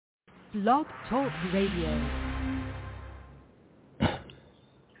Blog Talk Radio.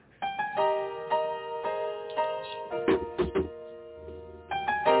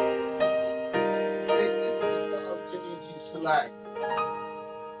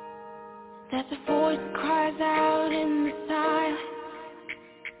 There's a voice that cries out in the silence,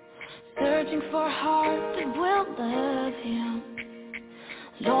 searching for a heart that will love him,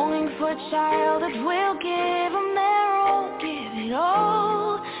 longing for a child that will give him their all, give it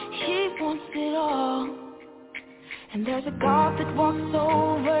all. He wants it all. And there's a God that walks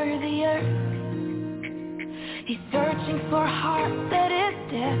over the earth. He's searching for a heart that is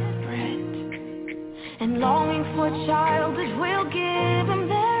desperate and longing for a child that will give him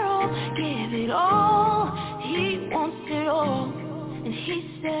their all, give it all. He wants it all. And he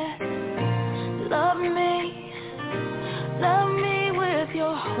said, love me with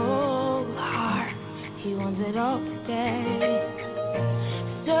your whole heart. He wants it all today.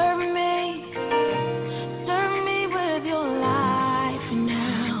 Serve me with your life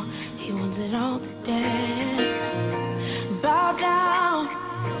now. He wants it all today. Bow down,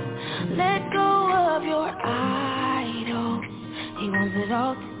 let go of your idols. He wants it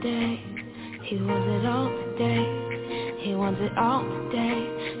all today. He wants it all today. He wants it all today.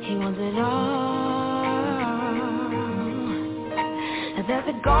 He wants it all. And there's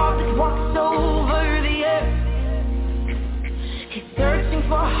a God that walks over the earth. He's searching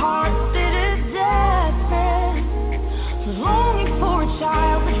for a heart that is desperate, longing for a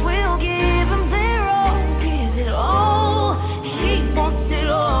child that will give him their all, give it all. He wants it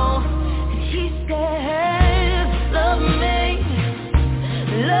all. And he says, love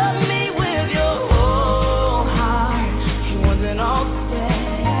me with your whole heart. He wants it all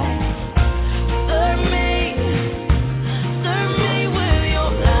today. Serve me with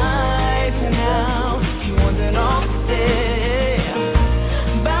your life now. He wants it all today.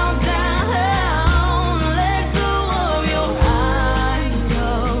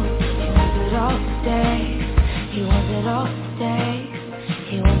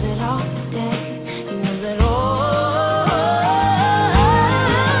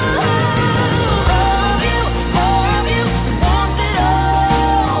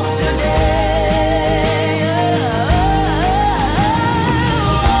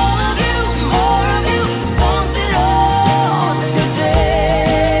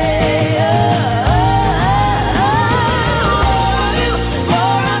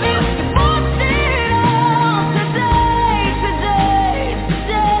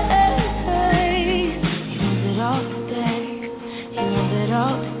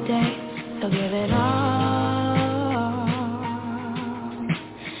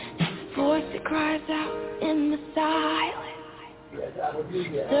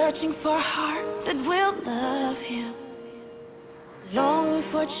 Searching for a heart that will love him, longing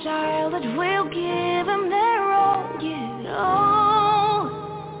for a child that will give him their all, give it all.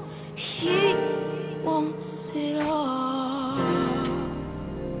 He wants it all.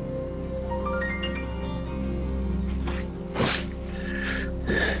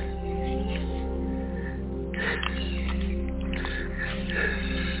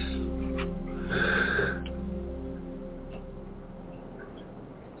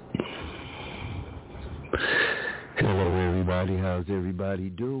 How's everybody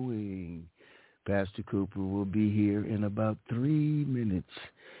doing? Pastor Cooper will be here in about 3 minutes,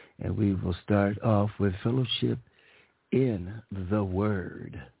 and we will start off with fellowship in the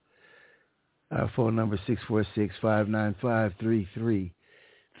Word. Our phone number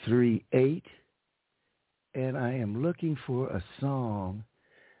 646-595-3338, and I am looking for a song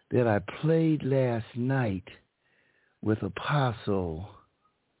that I played last night with Apostle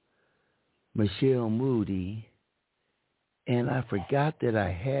Michelle Moody, and I forgot that I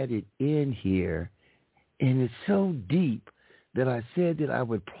had it in here, and it's so deep that I said that I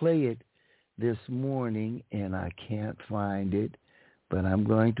would play it this morning, and I can't find it, but I'm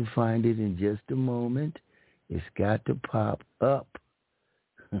going to find it in just a moment. It's got to pop up.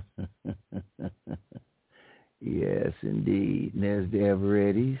 Yes, indeed. And there's the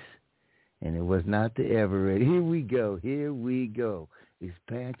Everetties, and it was not the Everett. Here we go.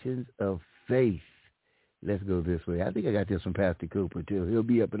 Expansions of Faith. Let's go this way. I think I got this from Pastor Cooper, too. He'll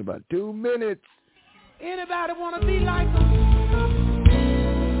be up in about 2 minutes. Anybody want to be like him?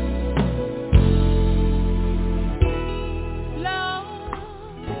 Lord,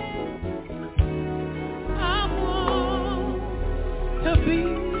 I want to be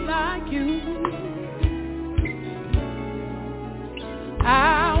like you.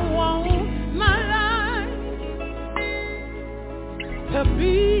 I want my life to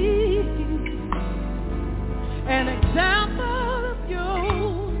be an example of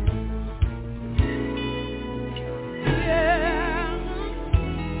yours.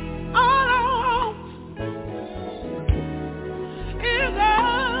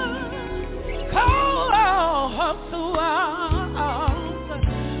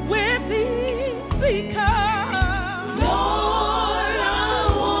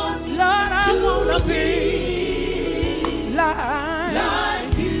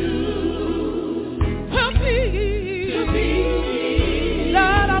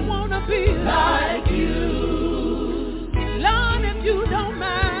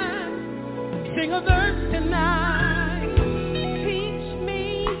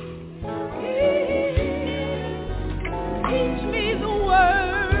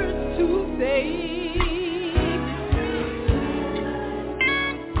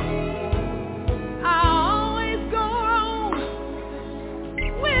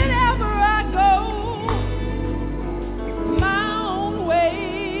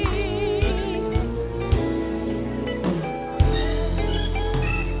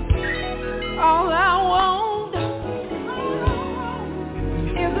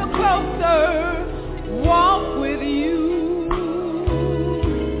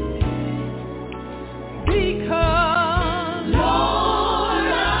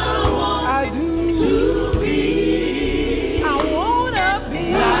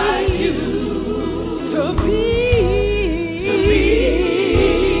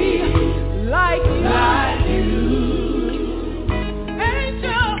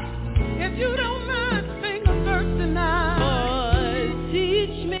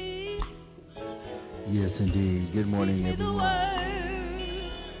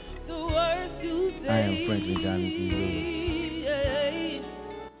 I am Franklin Jonathan Lewis.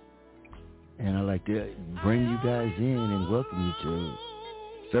 And I'd like to bring you guys in and welcome you to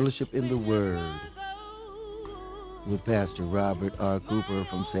Fellowship in the Word with Pastor Robert R. Cooper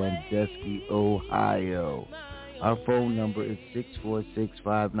from Sandusky, Ohio. Our phone number is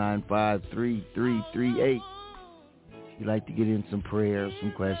 646-595-3338. If you'd like to get in some prayers,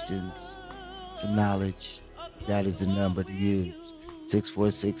 some questions, some knowledge, that is the number to use.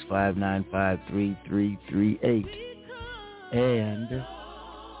 646-595-3338. And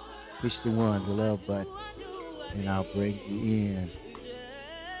push the one, the love button, and I'll bring you in.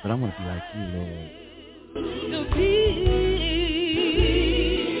 But I'm going to be like you, Lord.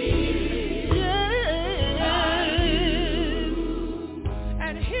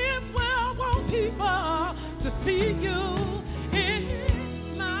 And here's where I want people to see you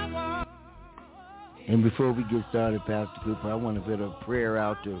in my world. And before we get started, Pastor Cooper, I want to put a prayer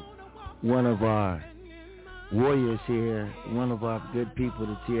out to one of our warriors here, one of our good people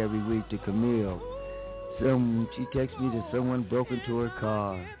that's here every week, to Camille. She texted me that someone broke into her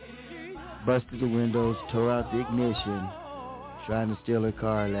car, busted the windows, tore out the ignition, trying to steal her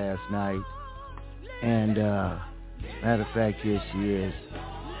car last night. And matter of fact, here she is.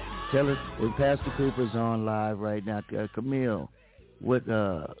 Tell us, Pastor Cooper's on live right now. Camille,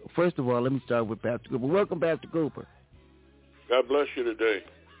 first of all, let me start with Pastor Cooper. Welcome, Pastor Cooper. God bless you today.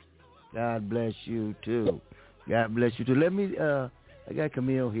 God bless you too. God bless you too. Let me, I got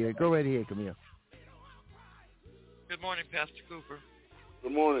Camille here. Go right ahead, Camille. Good morning, Pastor Cooper.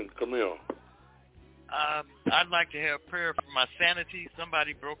 Good morning, Camille. I'd like to have prayer for my sanity.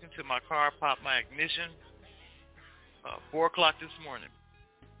 Somebody broke into my car, popped my ignition, 4 o'clock this morning.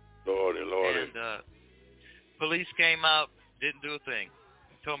 Lordy. And police came out, didn't do a thing.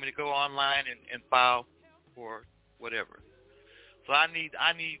 Told me to go online and file for whatever. So I need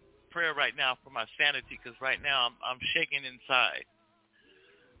prayer right now for my sanity, because right now I'm shaking inside.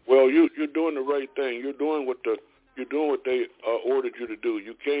 Well, you're doing the right thing. You're doing what they ordered you to do.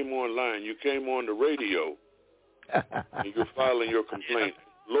 You came online. You came on the radio. And you're filing your complaint.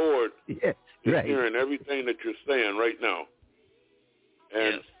 Yeah. Lord yes, is right. hearing everything that you're saying right now.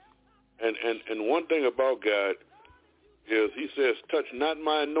 And yes. and one thing about God is He says, "Touch not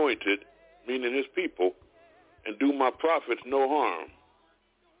my anointed," meaning His people, "and do my prophets no harm."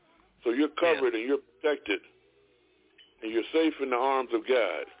 So you're covered and you're protected, and you're safe in the arms of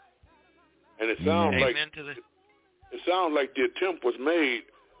God. And it sounds like the attempt was made,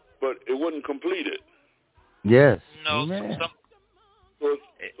 but it wasn't completed. Yes. No. So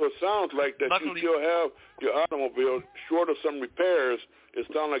it sounds like that luckily, you still have your automobile, short of some repairs. It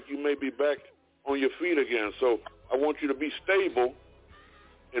sounds like you may be back on your feet again. So I want you to be stable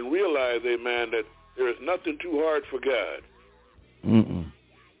and realize, amen, that there is nothing too hard for God. Mm-mm.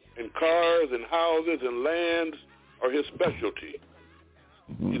 And cars and houses and lands are His specialty.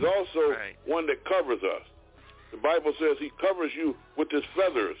 Mm-hmm. He's also one that covers us. The Bible says He covers you with His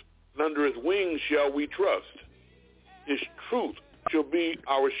feathers, and under His wings shall we trust. His truth shall be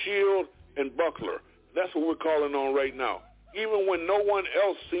our shield and buckler. That's what we're calling on right now. Even when no one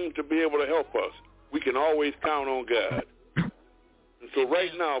else seems to be able to help us, we can always count on God. And so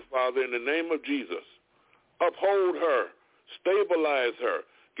right now, Father, in the name of Jesus, uphold her, stabilize her,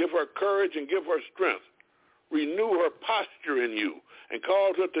 give her courage and give her strength. Renew her posture in you and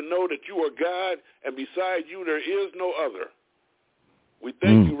cause her to know that you are God, and beside you there is no other. We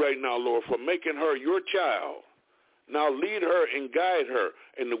thank you right now, Lord, for making her your child. Now lead her and guide her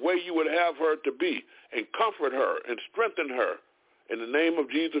in the way you would have her to be, and comfort her and strengthen her. In the name of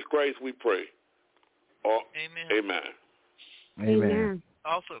Jesus Christ we pray. Amen. Amen.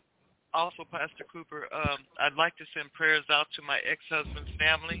 Also, Pastor Cooper, I'd like to send prayers out to my ex-husband's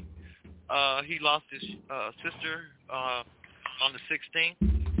family. He lost his sister on the 16th,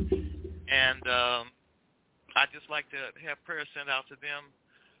 and I'd just like to have prayers sent out to them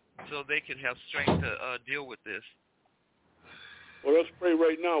so they can have strength to deal with this. Well, let's pray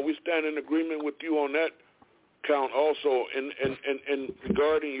right now. We stand in agreement with you on that count also in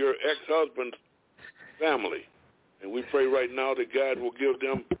regarding your ex-husband's family. And we pray right now that God will give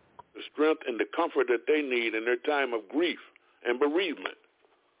them the strength and the comfort that they need in their time of grief and bereavement.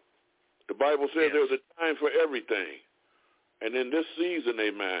 The Bible says there's a time for everything. And in this season,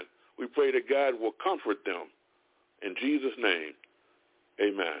 amen, we pray that God will comfort them. In Jesus' name,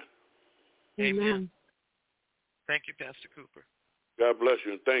 amen. Amen. Thank you, Pastor Cooper. God bless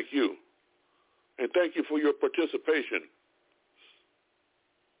you, and thank you. And thank you for your participation.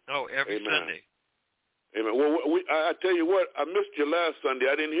 Oh, every Sunday. Amen. Well, I tell you what, I missed you last Sunday.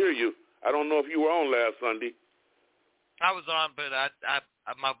 I didn't hear you. I don't know if you were on last Sunday. I was on, but I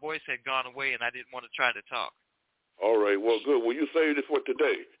my voice had gone away, and I didn't want to try to talk. All right. Well, good. Well, you saved it for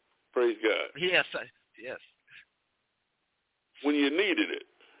today. Praise God. Yes. Yes. When you needed it.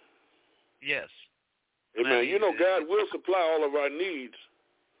 Yes. Amen. You know, God will supply all of our needs.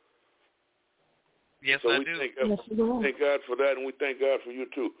 Yes, so I we do. Thank God for that, and we thank God for you,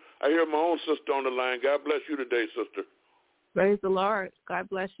 too. I hear my own sister on the line. God bless you today, sister. Praise the Lord. God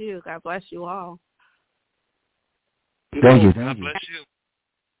bless you. God bless you all. Thank you. God bless you.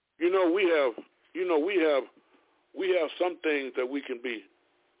 We have some things that we can be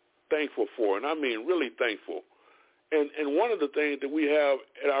thankful for, and I mean really thankful. And one of the things that we have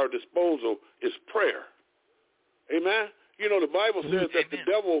at our disposal is prayer. Amen? You know, the Bible says that the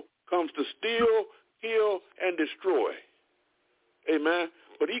devil comes to steal, kill, and destroy. Amen?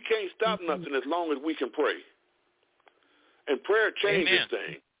 But he can't stop nothing as long as we can pray. And prayer changes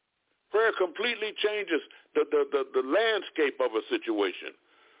things. Prayer completely changes the landscape of a situation.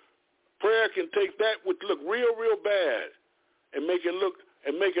 Prayer can take that which look real, real bad and make it look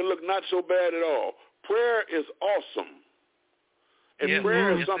not so bad at all. Prayer is awesome. And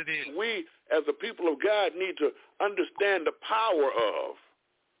prayer is something we, as the people of God, need to understand the power of.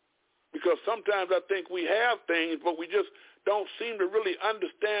 Because sometimes I think we have things, but we just don't seem to really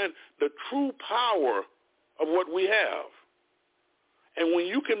understand the true power of what we have. And when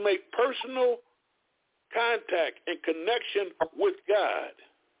you can make personal contact and connection with God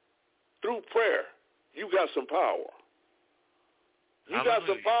through prayer, you got some power. You got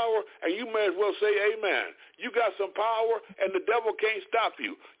some power, and you may as well say amen. You got some power, and the devil can't stop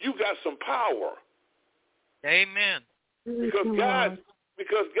you. You got some power. Amen. Because God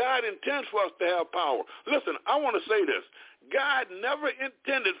intends for us to have power. Listen, I want to say this. God never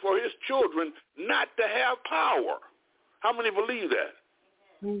intended for his children not to have power. How many believe that?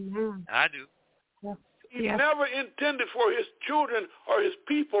 Amen. I do. He never intended for his children or his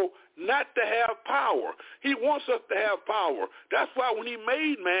people not to have power. He wants us to have power. That's why when he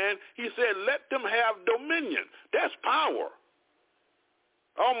made man, he said, let them have dominion. That's power.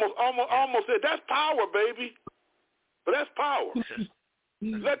 Almost said, that's power, baby. But that's power.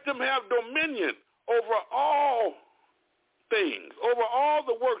 Let them have dominion over all things, over all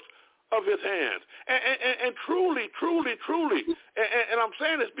the works of his hands. And truly, and I'm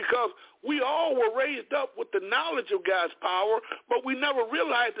saying this because we all were raised up with the knowledge of God's power, but we never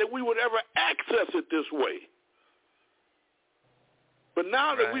realized that we would ever access it this way. But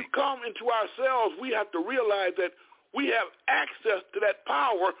now that we've come into ourselves, we have to realize that we have access to that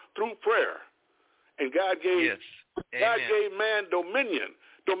power through prayer. And God gave man dominion.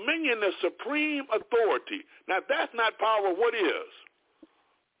 Dominion is supreme authority. Now, if that's not power, what is?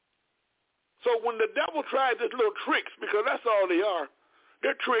 So when the devil tries his little tricks, because that's all they are,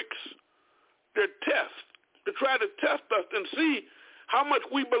 they're tricks, they're tests, to try to test us and see how much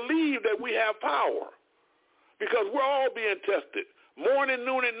we believe that we have power. Because we're all being tested, morning,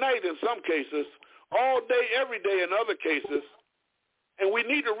 noon, and night in some cases, all day, every day in other cases. And we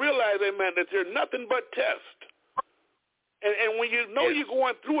need to realize, amen, that there's nothing but test. And when you know you're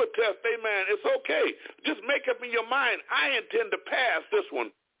going through a test, amen, it's okay. Just make up in your mind, I intend to pass this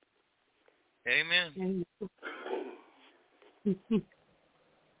one. Amen.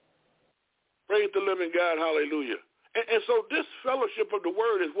 Praise the living God. Hallelujah. And so this fellowship of the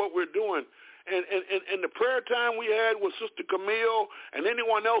word is what we're doing. And the prayer time we had with Sister Camille and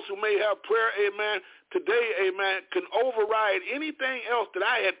anyone else who may have prayer, amen, today, amen, can override anything else that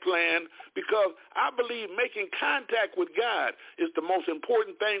I had planned, because I believe making contact with God is the most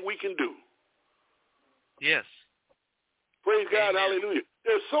important thing we can do. Yes. Praise God. Hallelujah.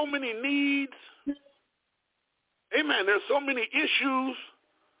 There's so many needs. Amen. There's so many issues.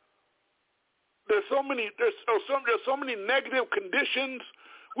 There's so many negative conditions.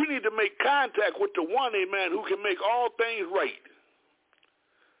 We need to make contact with the one, amen, who can make all things right.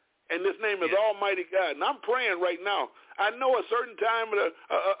 And this name is Almighty God. And I'm praying right now. I know a certain time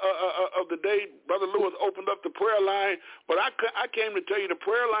of the day, Brother Lewis opened up the prayer line, but I came to tell you the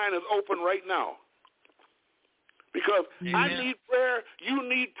prayer line is open right now. Because I need prayer, you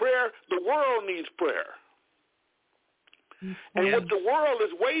need prayer, the world needs prayer. And what the world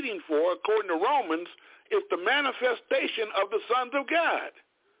is waiting for, according to Romans, is the manifestation of the sons of God.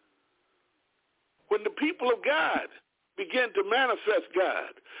 When the people of God begin to manifest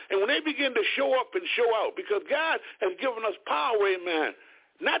God, and when they begin to show up and show out, because God has given us power, amen,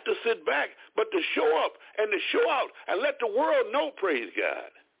 not to sit back, but to show up and to show out and let the world know, praise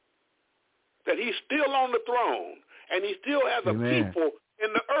God, that he's still on the throne and he still has a people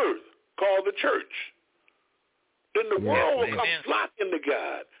in the earth called the church. Then the world will come flocking to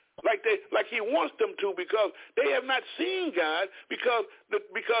God. like he wants them to, because they have not seen God, because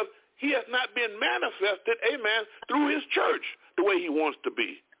he has not been manifested, amen, through his church the way he wants to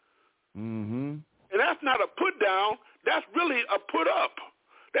be. Mm-hmm. And that's not a put down, that's really a put up.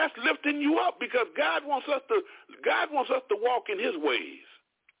 That's lifting you up, because God wants us to walk in his ways.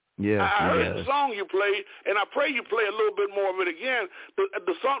 Yeah, I heard the song you played, and I pray you play a little bit more of it again.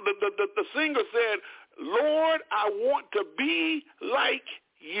 The song, the singer said, "Lord, I want to be like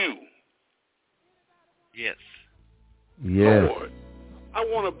you." Yes. Yes. Lord, I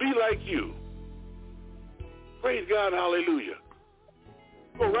want to be like you. Praise God, hallelujah.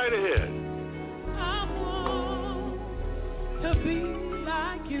 Go right ahead. I want to be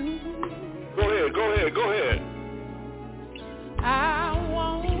like you. Go ahead. I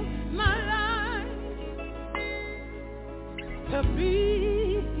want my life to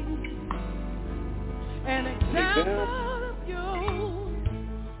be an example of yours.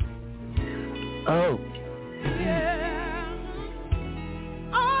 Oh. Yeah.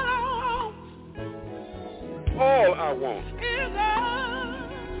 All I want is a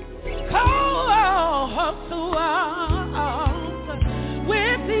call to us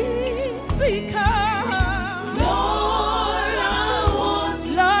with these because Lord,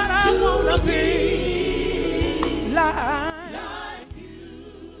 I want to be like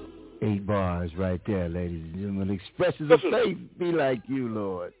you. 8 bars right there, ladies and gentlemen. Expressions of faith, be like you,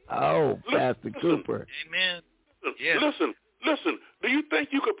 Lord. Oh, Pastor Cooper. Amen. Yes. Listen. Do you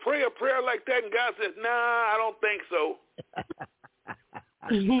think you could pray a prayer like that and God says, "Nah, I don't think so"?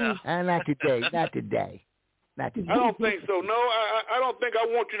 No. Not today. I don't think so. No, I don't think I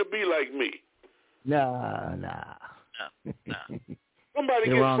want you to be like me. No. Somebody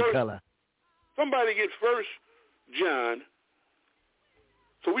the get wrong first. color. Somebody get 1 John,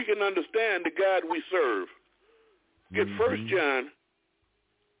 so we can understand the God we serve. Get 1 John,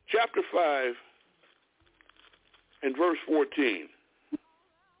 chapter 5, and verse 14.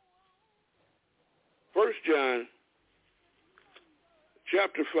 1 John,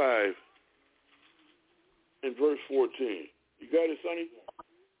 chapter 5, and verse 14. You got it, Sonny?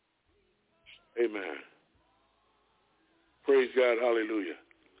 Amen. Praise God, hallelujah.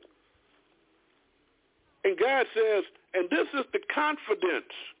 And God says, and this is the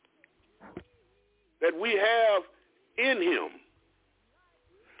confidence that we have in him.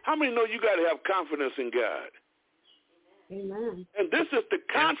 How many know you got to have confidence in God? Amen. And this is the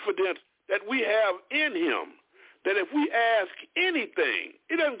confidence that we have in him, that if we ask anything,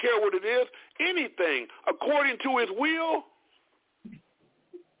 he doesn't care what it is, anything according to his will,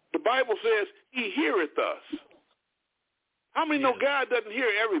 the Bible says he heareth us. How many know God doesn't hear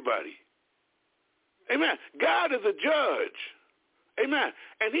everybody? Amen. God is a judge. Amen.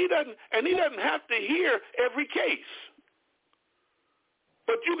 And he doesn't have to hear every case.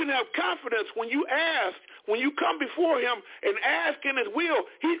 But you can have confidence when you ask, when you come before him and ask in his will,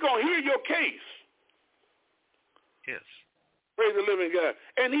 he's going to hear your case. Yes. Praise the living God.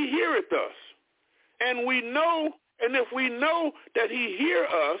 And he heareth us. And we know, and if we know that he hear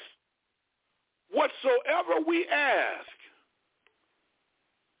us, whatsoever we ask,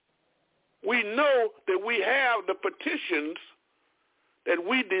 we know that we have the petitions that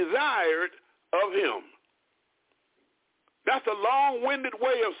we desired of him. That's a long-winded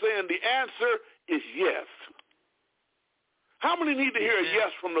way of saying the answer is yes. How many need to hear a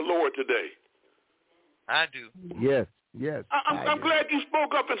yes from the Lord today? I do. Yes. I'm glad you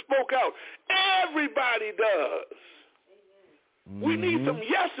spoke up and spoke out. Everybody does. Mm-hmm. We need some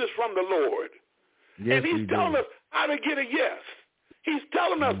yeses from the Lord. Yes, and he's telling us how to get a yes. He's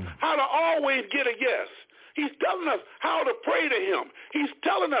telling us how to always get a yes. He's telling us how to pray to him. He's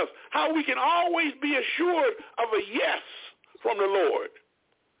telling us how we can always be assured of a yes from the Lord.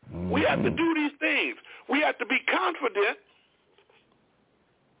 Mm-hmm. We have to do these things. We have to be confident.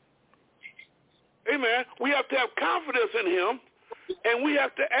 Amen. We have to have confidence in him, and we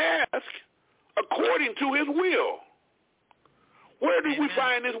have to ask according to his will. Where do we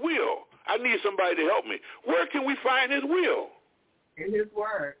find his will? I need somebody to help me. Where can we find his will? In his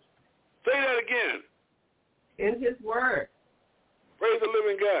word. Say that again. In his word. Praise the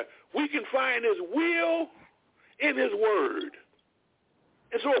living God. We can find his will in his word.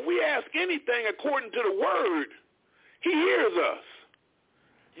 And so if we ask anything according to the word, he hears us.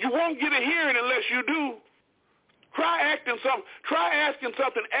 You won't get a hearing unless you do. Try asking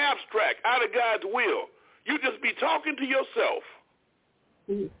something abstract out of God's will. You just be talking to yourself.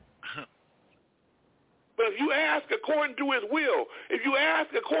 But if you ask according to his will, if you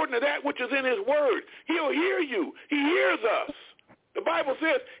ask according to that which is in his word, he'll hear you. He hears us. The Bible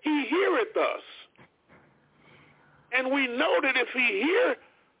says he heareth us. And we know that if he hear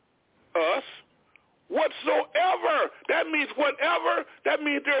us whatsoever. That means whatever. That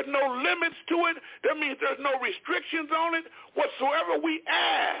means there's no limits to it. That means there's no restrictions on it. Whatsoever we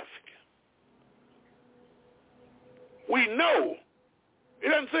ask, we know. It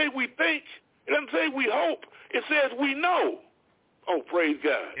doesn't say we think. It doesn't say we hope. It says we know. Oh, praise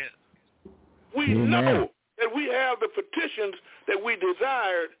God. Yeah. We know that we have the petitions that we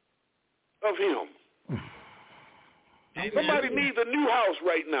desired of him. Amen. Somebody needs a new house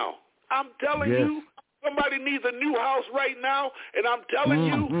right now. I'm telling you, somebody needs a new house right now, and I'm telling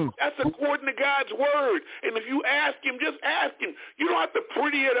you, that's according to God's word. And if you ask him, just ask him. You don't have to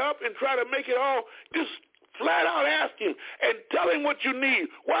pretty it up and try to make it all. Just flat out ask him and tell him what you need.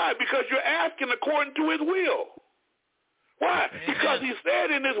 Why? Because you're asking according to his will. Why? Amen. Because he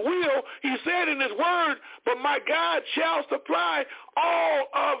said in his will, he said in his word, but my God shall supply all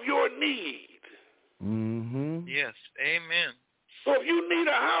of your need. Mm-hmm. Yes. Amen. So if you need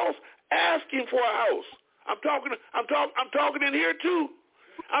a house, ask him for a house. I'm talking in here too.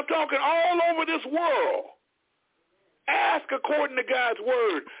 I'm talking all over this world. Ask according to God's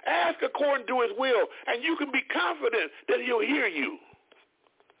word. Ask according to his will, and you can be confident that he'll hear you.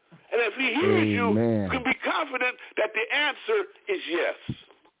 And if he hears you, you can be confident that the answer is yes.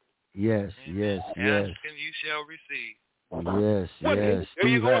 Yes, yes, yes. Ask and you shall receive. Yes, yes. There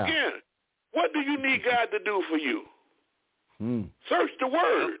you go again. What do you need God to do for you? Search the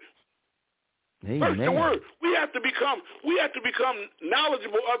word. Amen. Search the word. We have to become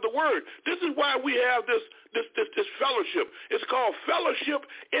knowledgeable of the word. This is why we have this fellowship. It's called fellowship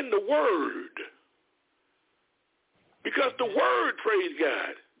in the word. Because the word, praise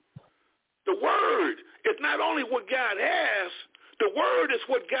God, the word is not only what God has, the word is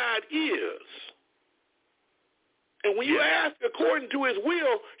what God is. And when you ask according to his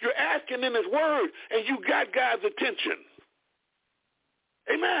will, you're asking in his word, and you got God's attention.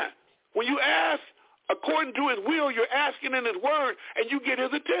 Amen. When you ask according to his will, you're asking in his word, and you get his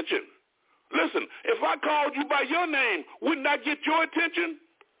attention. Listen, if I called you by your name, wouldn't I get your attention?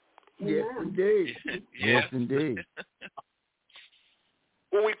 Yes, indeed. Yes, indeed.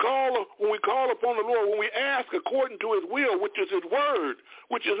 When we call upon the Lord, when we ask according to his will, which is his word,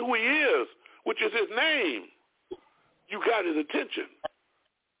 which is who he is, which is his name, you got his attention.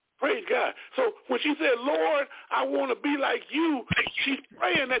 Praise God. So when she said, Lord, I want to be like you, she's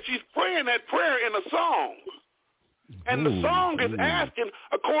praying that prayer in a song. And the song is asking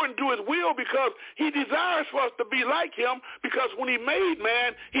according to his will because he desires for us to be like him, because when he made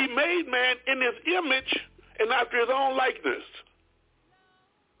man in his image and after his own likeness.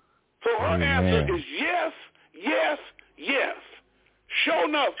 So her answer is yes, yes, yes. Sure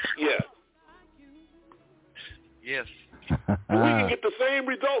enough, yes. Yes. We can get the same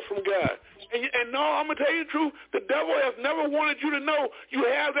results from God. And no, I'm going to tell you the truth. The devil has never wanted you to know you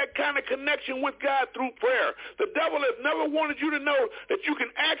have that kind of connection with God through prayer. The devil has never wanted you to know that you can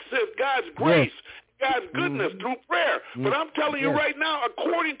access God's grace, God's goodness through prayer. But I'm telling you right now,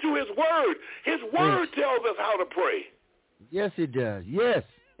 according to his word tells us how to pray. Yes, it does. Yes.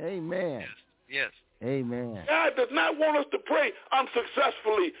 Amen. Yes. Amen. God does not want us to pray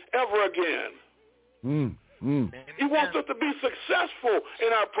unsuccessfully ever again. He wants us to be successful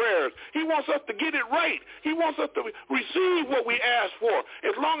in our prayers. He wants us to get it right. He wants us to receive what we ask for,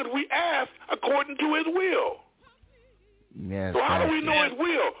 as long as we ask according to his will. Yes, so how do we know his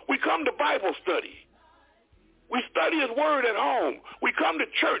will? We come to Bible study. We study his word at home. We come to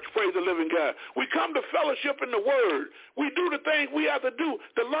church, praise the living God. We come to fellowship in the word. We do the things we have to do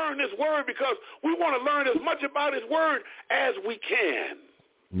to learn his word, because we want to learn as much about his word as we can.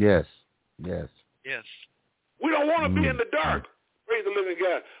 Yes, yes. Yes. We don't want to be in the dark, praise the living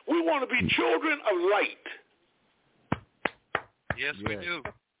God. We want to be children of light. Yes, we do.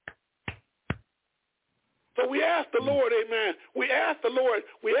 So we ask the Lord, amen. We ask the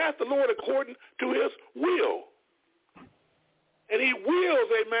Lord according to his will. And he wills,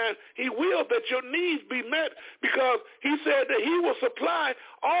 amen, he wills that your needs be met, because he said that he will supply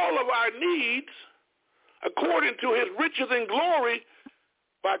all of our needs according to his riches and glory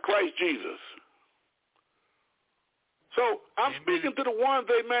by Christ Jesus. So I'm speaking to the ones,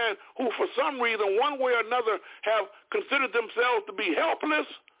 amen, who for some reason, one way or another, have considered themselves to be helpless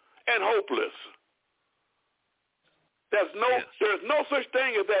and hopeless. There's no such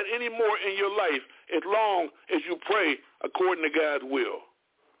thing as that anymore in your life, as long as you pray according to God's will.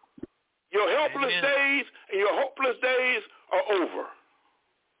 Your helpless days and your hopeless days are over.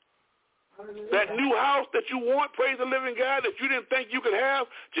 That new house that you want, praise the living God, that you didn't think you could have,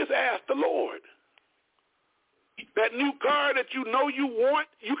 just ask the Lord. That new car that you know you want,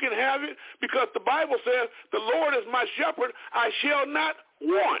 you can have it, because the Bible says, the Lord is my shepherd, I shall not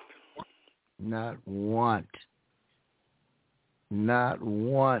want. Not want. Not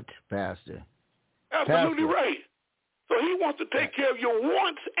want, Pastor. Absolutely Pastor. right. So he wants to take care of your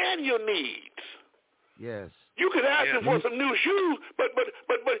wants and your needs. Yes. You could ask him for some new shoes, but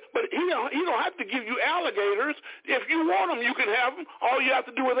he don't have to give you alligators. If you want them, you can have them. All you have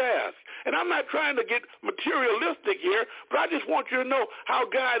to do is ask. And I'm not trying to get materialistic here, but I just want you to know how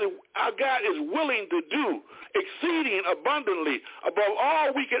God is willing to do exceeding abundantly above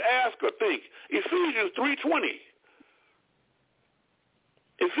all we could ask or think. Ephesians 3:20.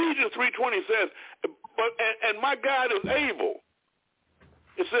 Ephesians 3:20 says, and my God is able.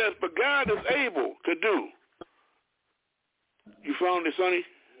 It says, but God is able to do. You found it, Sonny?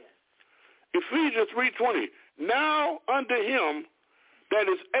 Ephesians 3:20. Now unto him that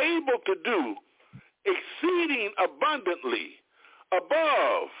is able to do exceeding abundantly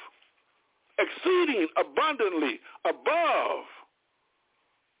above, exceeding abundantly above,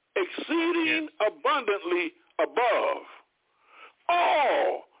 exceeding abundantly above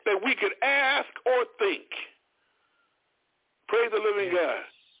all that we could ask or think. Praise the living God.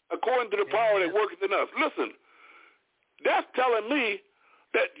 According to the power that worketh in us. Listen, that's telling me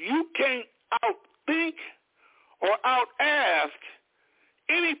that you can't outthink or out-ask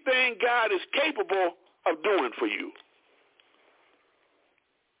anything God is capable of doing for you.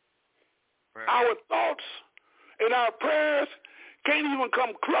 Right. Our thoughts and our prayers can't even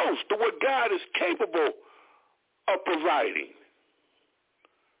come close to what God is capable of providing.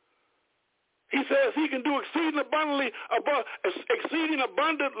 He says he can do exceeding abundantly above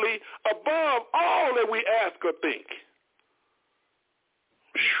all that we ask or think.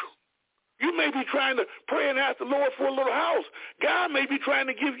 You may be trying to pray and ask the Lord for a little house. God may be trying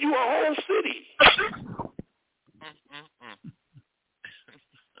to give you a whole city.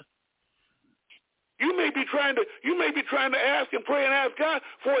 You may be trying to ask and pray and ask God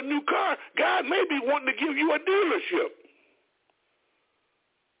for a new car. God may be wanting to give you a dealership.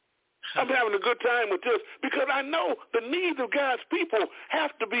 I'm having a good time with this because I know the needs of God's people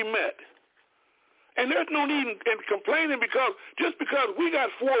have to be met. And there's no need in complaining because just because we got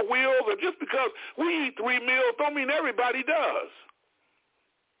 4 wheels or just because we eat 3 meals don't mean everybody does.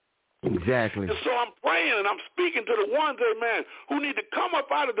 Exactly. And so I'm praying and I'm speaking to the ones, amen, who need to come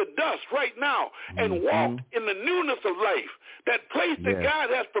up out of the dust right now and walk in the newness of life, that place that God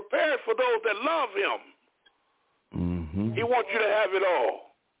has prepared for those that love him. He wants you to have it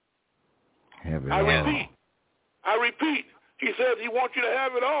all. I repeat, he says he wants you to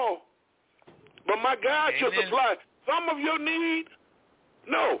have it all. But my God shall supply some of your need.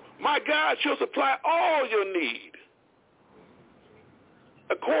 No, my God shall supply all your need.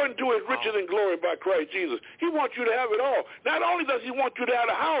 According to his riches and glory by Christ Jesus. He wants you to have it all. Not only does he want you to have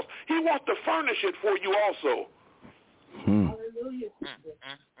a house, he wants to furnish it for you also. Hallelujah.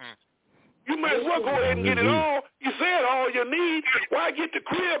 You might as well go ahead and get it all. You said all you need. Why get the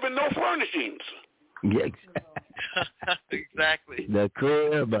crib and no furnishings? Yeah, exactly. The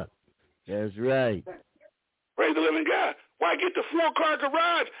crib. That's right. Praise the living God. Why get the 4-car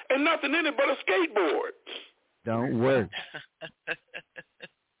garage and nothing in it but a skateboard? Don't work.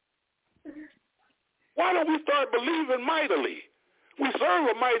 Why don't we start believing mightily? We serve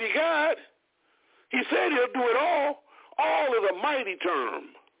a mighty God. He said he'll do it all. All is a mighty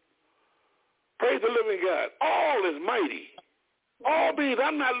term. Praise the living God. All is mighty. All means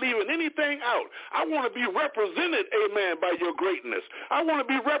I'm not leaving anything out. I want to be represented, amen, by your greatness. I want to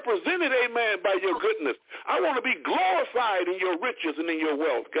be represented, amen, by your goodness. I want to be glorified in your riches and in your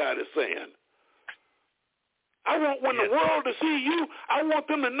wealth, God is saying. I want when the world to see you, I want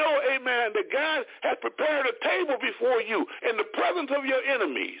them to know, amen, that God has prepared a table before you in the presence of your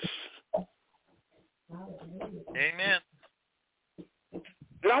enemies. Amen.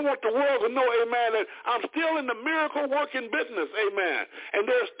 And I want the world to know, amen, that I'm still in the miracle working business, amen. And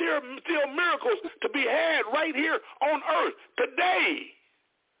there's still miracles to be had right here on earth today.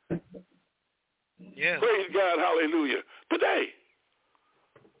 Yeah. Praise God, hallelujah. Today.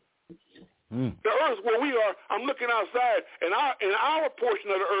 The earth where we are, I'm looking outside, and our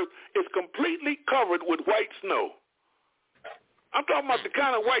portion of the earth is completely covered with white snow. I'm talking about the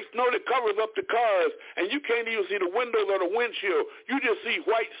kind of white snow that covers up the cars, and you can't even see the windows or the windshield. You just see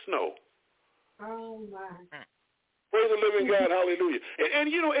white snow. Oh, my. Praise the living God, hallelujah.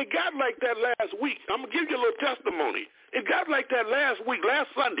 And you know, it got like that last week. I'm going to give you a little testimony. It got like that last week, last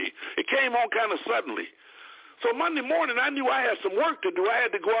Sunday. It came on kind of suddenly. So Monday morning, I knew I had some work to do. I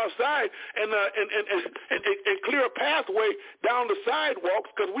had to go outside and clear a pathway down the sidewalks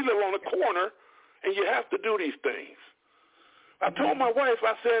because we live on a corner, and you have to do these things. I told my wife,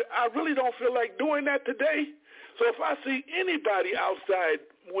 I said, I really don't feel like doing that today. So if I see anybody outside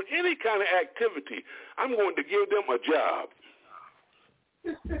with any kind of activity, I'm going to give them a job.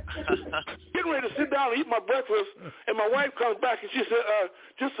 Getting ready to sit down and eat my breakfast, and my wife comes back and she said,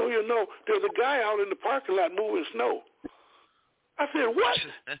 just so you know, there's a guy out in the parking lot moving snow. I said, what?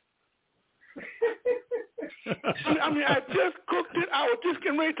 I mean, I just cooked it. I was just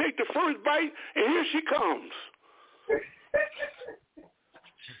getting ready to take the first bite, and here she comes.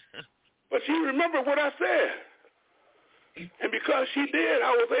 But she remembered what I said. And because she did,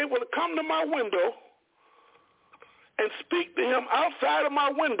 I was able to come to my window and speak to him outside of my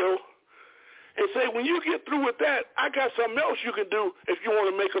window and say, when you get through with that, I got something else you can do if you want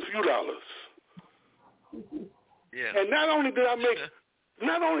to make a few dollars. Yeah. And not only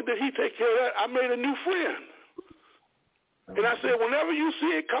did he take care of that, I made a new friend. And I said, whenever you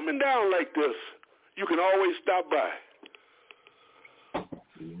see it coming down like this, you can always stop by.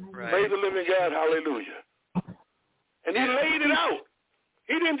 Right. Praise the living God, hallelujah. And he laid it out.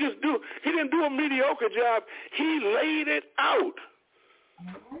 He didn't do a mediocre job. He laid it out.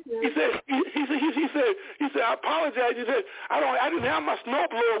 He said, I apologize. He said, I didn't have my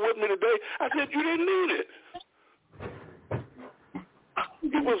snowblower with me today. I said, you didn't need it.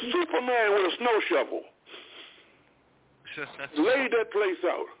 He was Superman with a snow shovel. Laid that place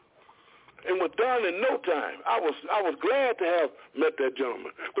out. And was done in no time. I was glad to have met that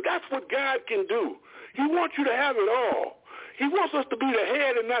gentleman. But that's what God can do. He wants you to have it all. He wants us to be the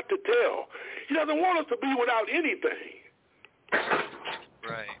head and not the tail. He doesn't want us to be without anything.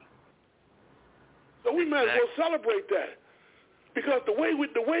 Right. So we might as well celebrate that. Because the way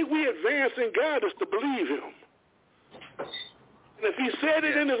we advance in God is to believe him. And if he said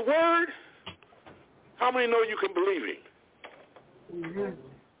it in his word, how many know you can believe him? Mm-hmm.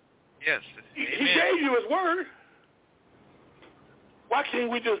 Yes. He gave you his word. Why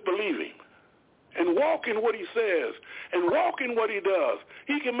can't we just believe him and walk in what he says and walk in what he does?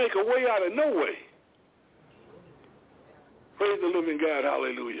 He can make a way out of no way. Praise the living God.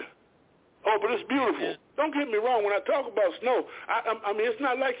 Hallelujah. Oh, but it's beautiful. Don't get me wrong. When I talk about snow, I mean, it's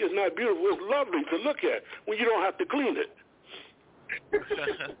not like it's not beautiful. It's lovely to look at when you don't have to clean it.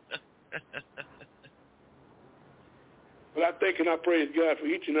 But I thank and I praise God for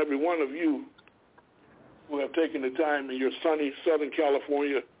each and every one of you who have taken the time in your sunny Southern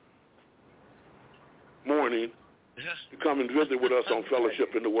California morning to come and visit with us on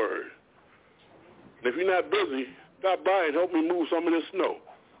Fellowship in the Word. And if you're not busy, stop by and help me move some of this snow.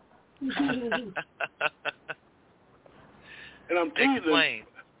 And I'm teasing,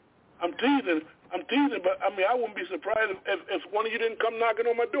 but I mean, I wouldn't be surprised if one of you didn't come knocking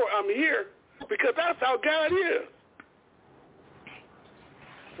on my door. I'm here because that's how God is.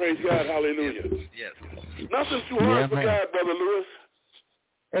 Praise God, hallelujah. Yes. Nothing too hard for God, Brother Lewis.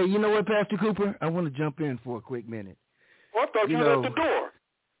 Hey, you know what, Pastor Cooper? I want to jump in for a quick minute. Oh, I thought you were at the door.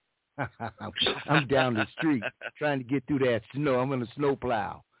 I'm down the street trying to get through that snow. I'm in a snow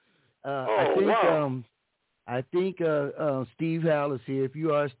plow. I think Steve Howell is here. If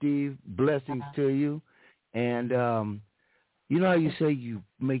you are, Steve, blessings to you. And you know how you say you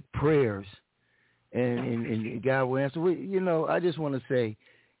make prayers and God will answer? I just want to say,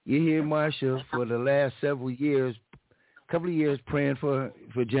 you hear Marsha for the last couple of years praying for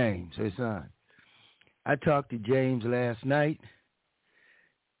James, her son. I talked to James last night.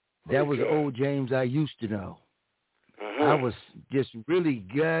 That was the old James I used to know. Uh-huh. I was just really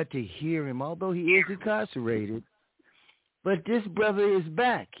glad to hear him, although he is incarcerated. But this brother is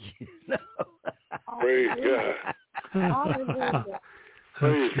back. Praise God. Hallelujah.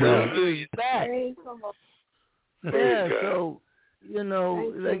 Praise God. He's back. Praise God. So,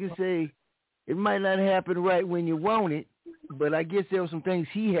 like I say, it might not happen right when you want it, but I guess there were some things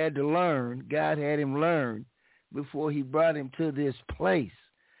he had to learn. God had him learn before he brought him to this place.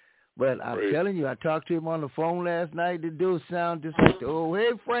 But I'm telling you, I talked to him on the phone last night. The dude sound just like, oh, hey,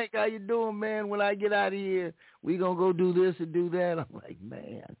 Frank, how you doing, man? When I get out of here, we going to go do this and do that. I'm like,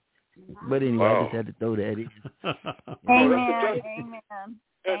 man. But anyway, I just had to throw that in. Amen.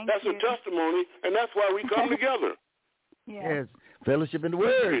 That's a testimony, and that's why we come together. Yes, fellowship in the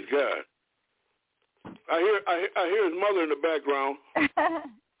Word. Praise God. I hear his mother in the background.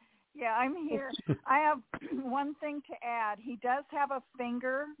 Yeah, I'm here. I have one thing to add. He does have a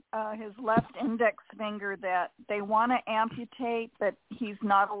finger, his left index finger, that they want to amputate, but he's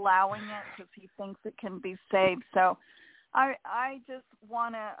not allowing it because he thinks it can be saved. So I just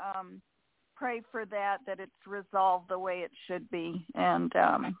want to pray for that it's resolved the way it should be. And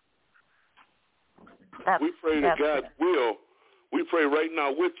we pray that God's will. We pray right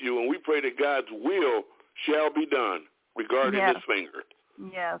now with you, and we pray that God's will shall be done regarding his finger.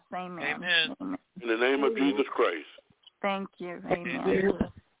 Yes, amen. Amen. In the name of Jesus Christ. Thank you. Amen.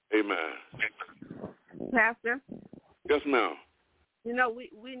 Amen. Pastor, Yes, ma'am. you know,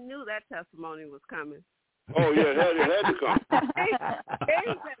 we knew that testimony was coming. Oh, yeah, it had to come. He's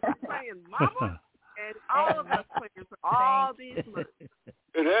been praying, Mama, and all of us praying for all these months.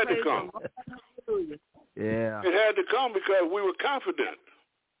 It had to come. Hallelujah. Yeah. It had to come because we were confident.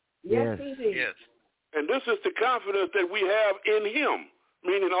 Yes, Yes. indeed. Yes. And this is the confidence that we have in him,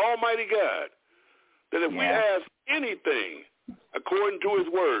 meaning Almighty God, that if we ask anything according to his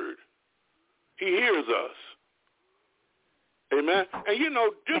word, he hears us. Amen. And you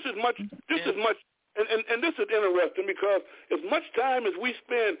know, just as much, and this is interesting because as much time as we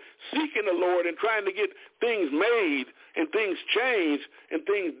spend seeking the Lord and trying to get things made and things changed and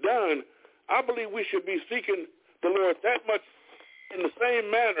things done, I believe we should be seeking the Lord that much in the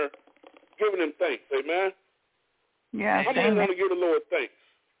same manner, giving him thanks. Amen. Yes. How many want to give the Lord thanks?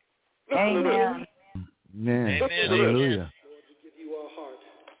 Listen to this. Amen. Amen. Amen. Hallelujah. Lord, to give you our heart.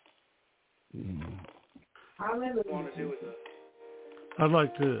 Hallelujah. I want to do with I'd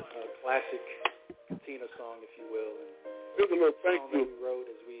like to. a classic Tina song, if you will. And Give the Lord thank song that you. we wrote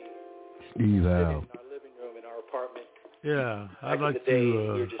as we Steve sit in Al. our living room in our apartment. Yeah, I'd Back in like the day, to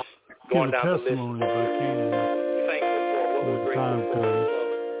you're just give going a down the list. testimony if I can. Thankful for what When we're the time grateful for. comes.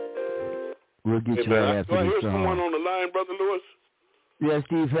 We'll get you Amen. right Do after I this hear someone song. on the line, Brother Lewis? Yeah,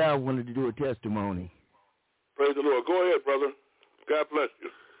 Steve Al wanted to do a testimony. Praise the Lord. Go ahead, brother. God bless you.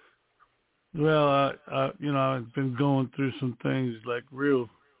 Well, I've been going through some things like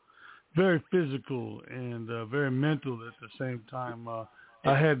very physical and very mental at the same time.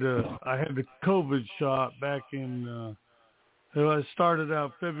 I had the COVID shot back in. I started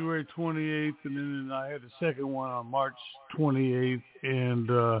out February 28th, and then I had the second one on March 28th,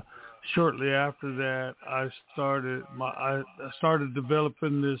 and shortly after that, I started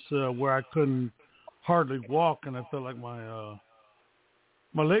developing this where I couldn't hardly walk, and I felt like my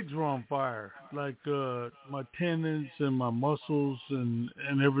legs were on fire, like my tendons and my muscles and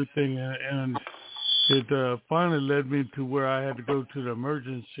everything, and it finally led me to where I had to go to the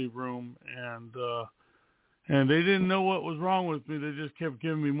emergency room, and they didn't know what was wrong with me. They just kept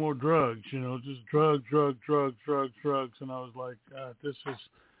giving me more drugs, just drugs, and I was like,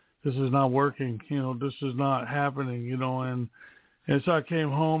 this is not working, this is not happening, and so I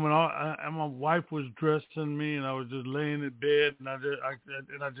came home, and my wife was dressing me, and I was just laying in bed, and I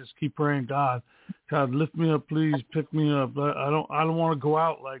just keep praying, God, lift me up, please, pick me up. I don't want to go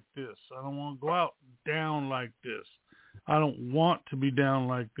out like this. I don't want to go out down like this. I don't want to be down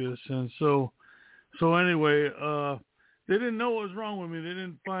like this. And so anyway, they didn't know what was wrong with me. They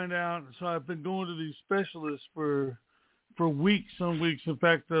didn't find out. So I've been going to these specialists for weeks, some weeks. In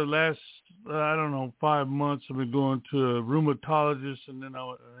fact, the last, 5 months, I've been going to a rheumatologist, and then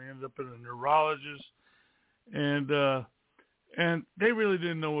I ended up at a neurologist. And they really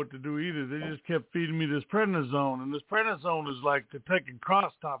didn't know what to do either. They just kept feeding me this prednisone, and this prednisone is like taking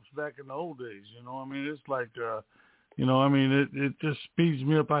cross tops back in the old days. It's like, it just speeds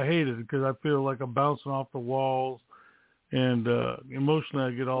me up. I hate it because I feel like I'm bouncing off the walls, and emotionally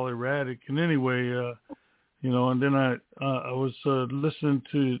I get all erratic. And anyway, and then I was listening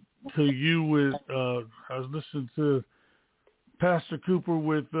to you with I was listening to Pastor Cooper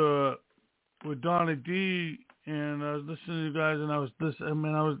with Donnie D, and I was listening to you guys, and I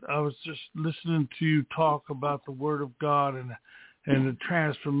was just listening to you talk about the Word of God and the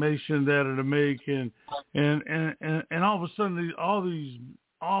transformation that it'll make, and all of a sudden all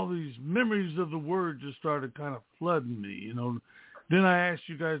these memories of the Word just started kind of flooding me. Then I asked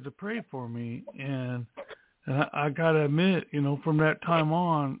you guys to pray for me, and I gotta admit, from that time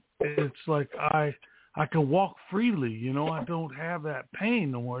on, it's like I can walk freely. I don't have that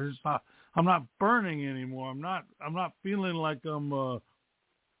pain no more. I'm not burning anymore. I'm not feeling like I'm.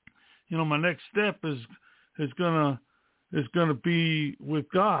 My next step is gonna be with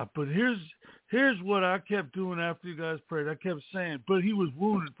God. But here's what I kept doing after you guys prayed. I kept saying, "But he was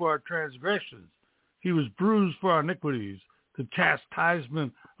wounded for our transgressions. He was bruised for our iniquities. The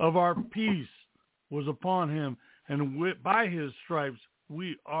chastisement of our peace was upon him, and by his stripes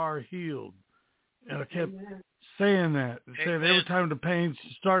we are healed." And I kept saying that, saying every time the pain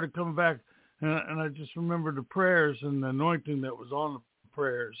started coming back, and I just remembered the prayers and the anointing that was on the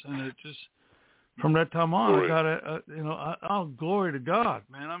prayers, and it just, from that time on, I got I'll glory to God,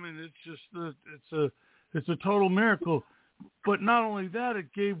 man. It's just, it's a total miracle. But not only that,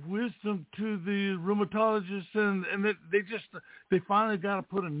 it gave wisdom to the rheumatologists, and they finally got to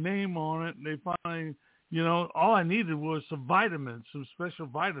put a name on it, and they finally, all I needed was some vitamins, some special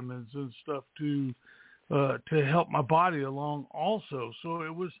vitamins and stuff to help my body along also.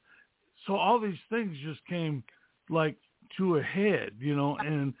 So all these things just came like to a head, you know,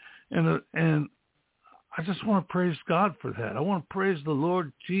 and I just want to praise God for that. I want to praise the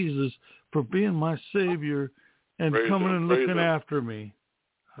Lord Jesus for being my Savior and praise coming him, and looking after me.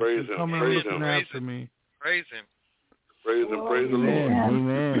 Praise him. Coming and looking after me. Praise him. Praise him. Praise the Lord.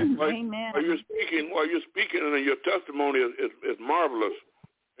 Amen. Amen. While you're speaking, and your testimony is marvelous.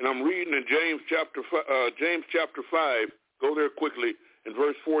 And I'm reading in James chapter 5. Go there quickly in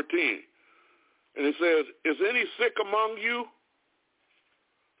verse 14. And it says, "Is any sick among you?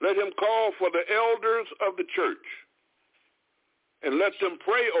 Let him call for the elders of the church, and let them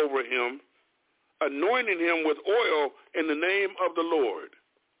pray over him, anointing him with oil in the name of the Lord."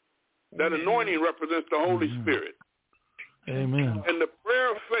 That anointing represents the Holy Spirit. Amen. And the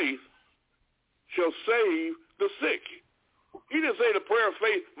prayer of faith shall save the sick. He didn't say the prayer of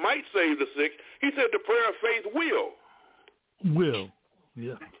faith might save the sick. He said the prayer of faith will. Will.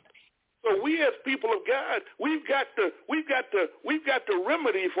 Yeah. So we as people of God, we've got the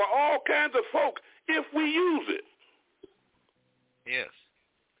remedy for all kinds of folk if we use it. Yes.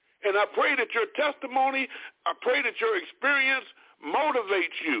 And I pray that your testimony, I pray that your experience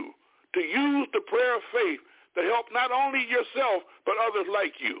motivates you to use the prayer of faith to help not only yourself but others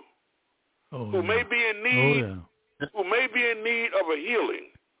like you who may be in need of a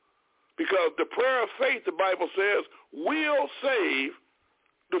healing. Because the prayer of faith, the Bible says, will save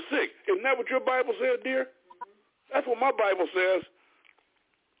the sick. Isn't that what your Bible says, dear? That's what my Bible says.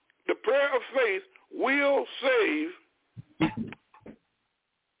 The prayer of faith will save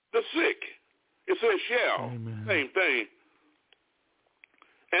the sick. It says shall. Amen. Same thing.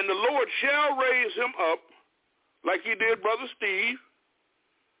 And the Lord shall raise him up like he did Brother Steve.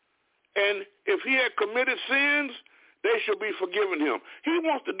 And if he had committed sins, they shall be forgiven him. He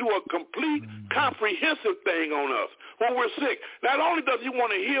wants to do a complete, comprehensive thing on us when we're sick. Not only does he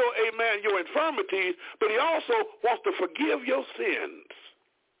want to heal, amen, your infirmities, but he also wants to forgive your sins.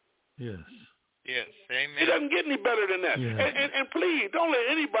 Yes. Yes, amen. It doesn't get any better than that. Yeah. And please, don't let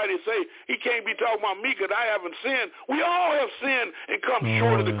anybody say he can't be talking about me because I haven't sinned. We all have sinned and come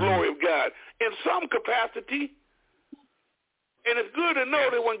short of the glory of God in some capacity. And it's good to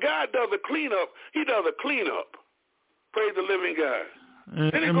know that when God does a cleanup, he does a cleanup. Praise the living God.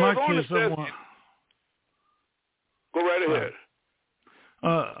 Then it goes on and says, go right ahead.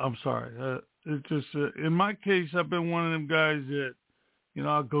 I'm sorry. It just in my case, I've been one of them guys that, you know,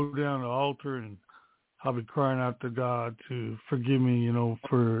 I'll go down to the altar and I'll be crying out to God to forgive me, you know,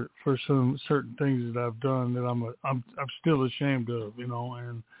 for some certain things that I've done that I'm still ashamed of, you know,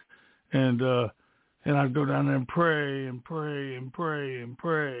 and I'd go down there and pray and pray and pray and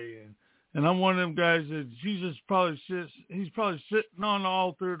pray and I'm one of them guys that Jesus he's probably sitting on the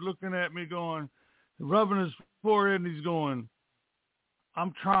altar looking at me going, rubbing his forehead, and he's going,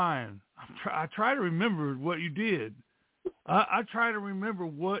 I'm trying. I try to remember what you did. I try to remember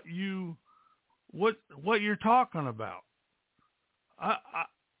what you're talking about. I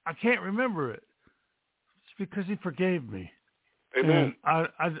can't remember it. It's because he forgave me. Amen.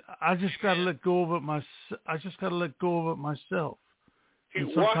 And I just got to let go of it. I just got to let go of it myself. He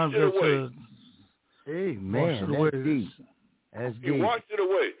washed it away. Amen. That's deep. That's deep. He washed it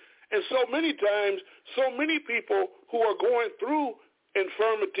away. And so many times, so many people who are going through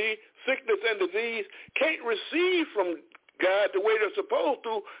infirmity, sickness, and disease can't receive from God the way they're supposed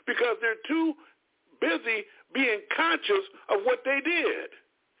to because they're too busy being conscious of what they did.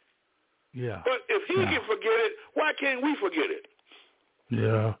 Yeah. But if he can forget it, why can't we forget it?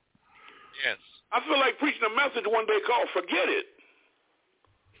 Yeah. Yes. I feel like preaching a message one day called "Forget It."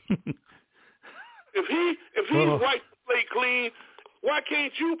 If he's wiped the slate clean, why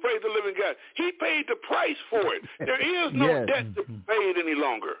can't you praise the living God? He paid the price for it. There is no debt to be paid any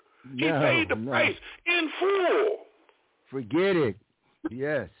longer. He paid the price in full. Forget it.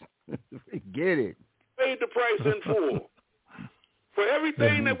 Yes. Forget it. Paid the price in full for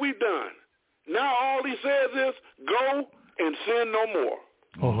everything that we've done. Now all he says is, go and sin no more.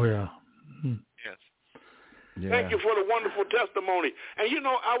 Oh yeah. Yes. Yeah. Thank you for the wonderful testimony. And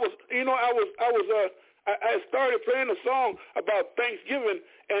I started playing a song about Thanksgiving,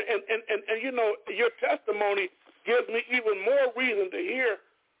 and your testimony gives me even more reason to hear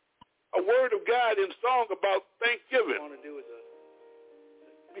a word of God in song about Thanksgiving.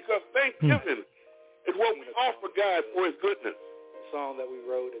 Because Thanksgiving is what we offer God for his goodness. The song that we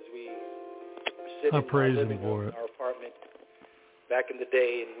wrote as we were sitting in our living room in our apartment back in the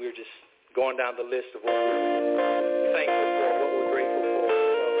day, and we were just going down the list of what we're thankful for, what we're grateful for.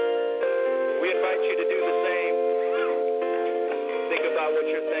 So we invite you to do the same. Think about what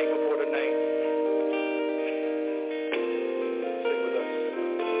you're thankful for tonight. Sing with us.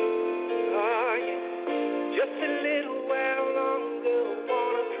 Oh, yeah. Just a little while.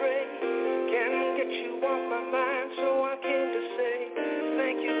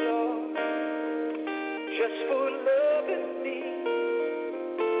 just for loving me.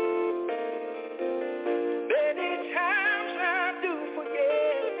 Many times I do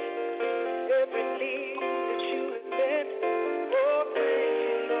forget every need that you have met. Oh, thank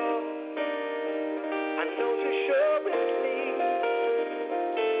you, Lord. I know you sure with me.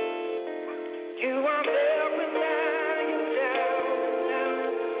 You are there when I am down and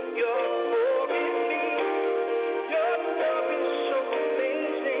out. You're for me. Your love is so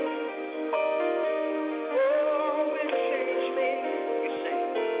amazing. Oh, it changed me. You say,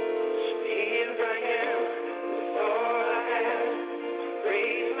 so here I am with all I have.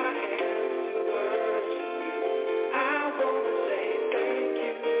 Raise my hands to worship you. I want to say thank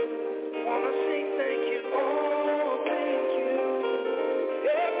you. Want to say thank you. Oh, thank you.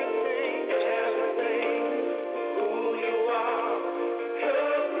 Everything, who you are.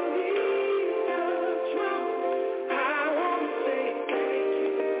 Help me to trust. I want to say thank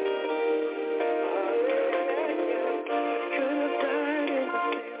you. Could have died in the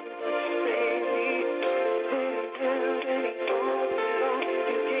sin, but you saved me. Didn't have any fault at all.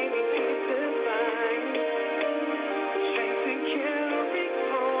 You gave me peace and mind, strength to carry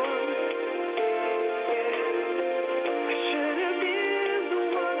on. Yeah, I should have been the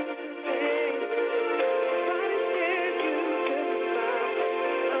one to pay, but instead you took my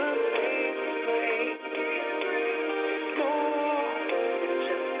amazing grace. More than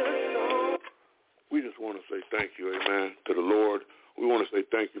just a song. We just want to say thank you, amen, to the Lord. We want to say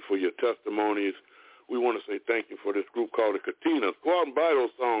thank you for your testimonies. We want to say thank you for this group called the Katinas. Go out and buy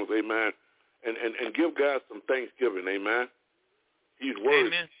those songs, amen, and give God some thanksgiving, amen. He's worthy.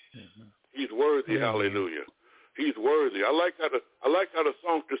 Amen. He's worthy, hallelujah. He's worthy. I like how the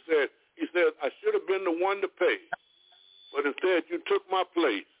songster said, he said, I should have been the one to pay, but instead you took my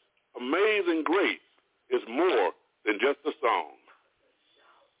place. Amazing grace is more than just a song.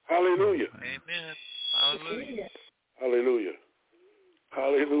 Hallelujah. Amen. Hallelujah. Hallelujah.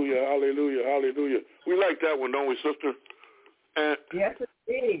 Hallelujah. Hallelujah. Hallelujah. We like that one, don't we, sister? And Yes,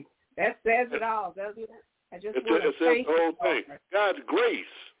 indeed. That says it all, doesn't it? I just it want to says the thank whole you, thing. Lord. God's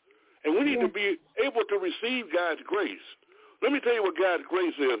grace. And we need to be able to receive God's grace. Let me tell you what God's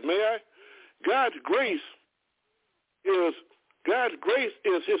grace is, may I? God's grace is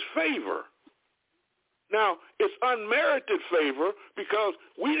his favor. Now, it's unmerited favor because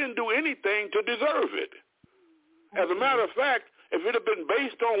we didn't do anything to deserve it. As a matter of fact, if it had been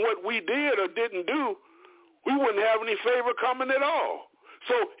based on what we did or didn't do, we wouldn't have any favor coming at all.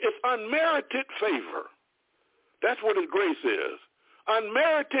 So it's unmerited favor. That's what his grace is.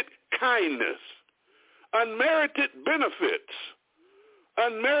 Unmerited kindness, unmerited benefits,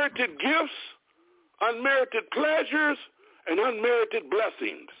 unmerited gifts, unmerited pleasures, and unmerited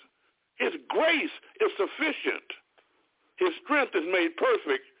blessings. His grace is sufficient. His strength is made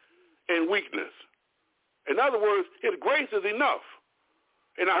perfect in weakness. In other words, his grace is enough.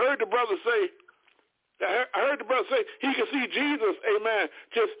 And I heard the brother say he could see Jesus, amen,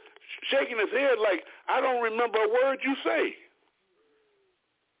 just shaking his head like, I don't remember a word you say.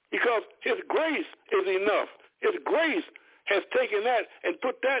 Because his grace is enough. His grace has taken that and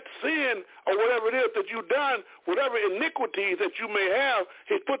put that sin or whatever it is that you've done, whatever iniquities that you may have,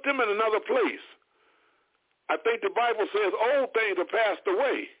 he's put them in another place. I think the Bible says old things are passed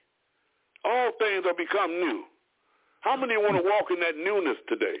away. All things are become new. How many want to walk in that newness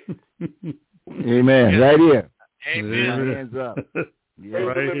today? Amen. Right here. Amen. Hands up. Yeah. Praise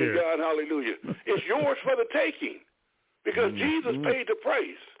Right the living here. God. Hallelujah. It's yours for the taking because Jesus paid the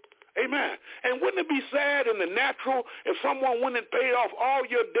price. Amen. And wouldn't it be sad in the natural if someone went and paid off all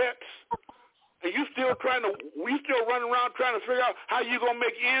your debts and you still running around trying to figure out how you going to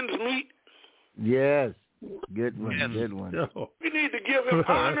make ends meet? Yes. Good one. Good one. We need to give him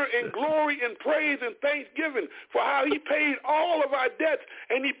honor and glory and praise and thanksgiving for how he paid all of our debts,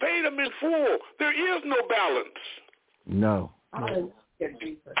 and he paid them in full. There is no balance. No. Hallelujah,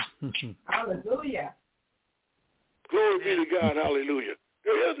 Jesus. Hallelujah. Glory be to God. Hallelujah.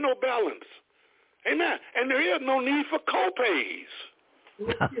 There is no balance. Amen. And there is no need for co-pays. He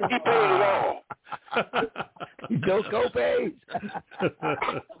paid it all. No co-pays.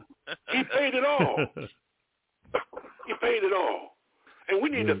 He paid it all. He paid it all. And we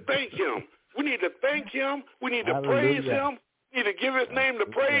need to thank him. We need to thank him. We need to praise him. We need to give his name the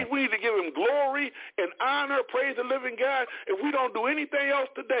praise. We need to give him glory and honor. Praise the living God. If we don't do anything else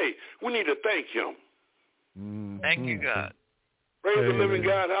today, we need to thank him. Thank you, God. Praise the living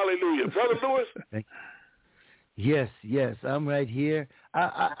God. Hallelujah. Brother Lewis? Yes, I'm right here.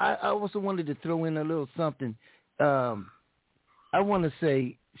 I also wanted to throw in a little something. I want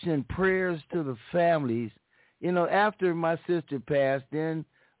to send prayers to the families. You know, after my sister passed, then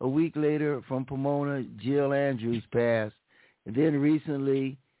a week later from Pomona, Jill Andrews passed. And then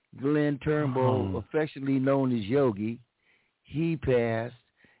recently, Glenn Turnbull, affectionately known as Yogi, he passed.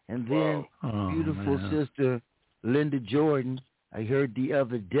 And then beautiful sister Linda Jordan, I heard the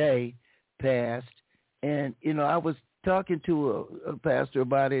other day, passed. And, you know, I was talking to a pastor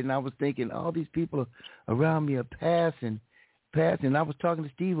about it, and I was thinking all these people around me are passing. I was talking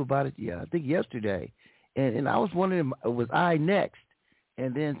to Steve about it, I think yesterday. And I was wondering, was I next?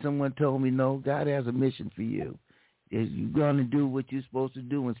 And then someone told me, no, God has a mission for you. You're going to do what you're supposed to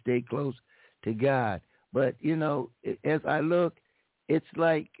do and stay close to God. But, you know, as I look, it's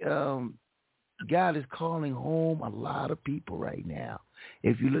like God is calling home a lot of people right now.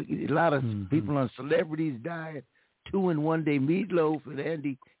 If you look, a lot of people on celebrities dying, 2 in 1 day. Meatloaf and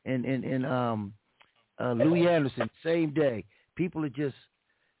Andy and Louis Anderson, same day. People are just,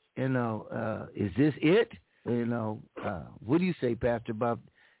 you know, is this it? You know, what do you say, Pastor Bob?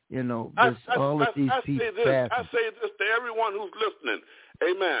 You know, all of these people. I say this to everyone who's listening.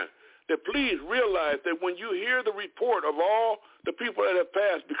 Amen. That please realize that when you hear the report of all the people that have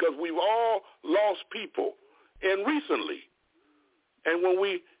passed, because we've all lost people, and recently, and when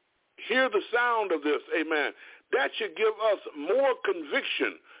we hear the sound of this, amen, that should give us more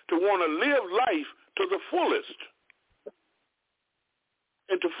conviction to want to live life to the fullest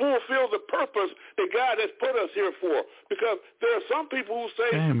and to fulfill the purpose that God has put us here for. Because there are some people who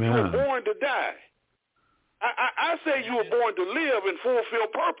say you were born to die. I say you were born to live and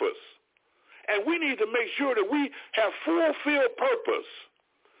fulfill purpose. And we need to make sure that we have fulfilled purpose.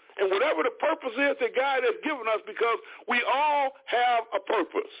 And whatever the purpose is that God has given us, because we all have a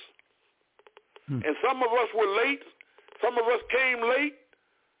purpose. And some of us were late. Some of us came late.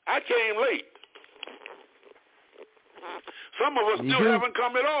 I came late. Some of us still haven't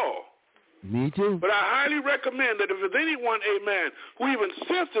come at all. Me too. But I highly recommend that if there's anyone, amen, who even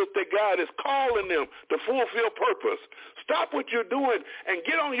senses that God is calling them to fulfill purpose, stop what you're doing and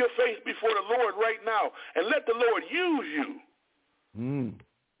get on your face before the Lord right now and let the Lord use you.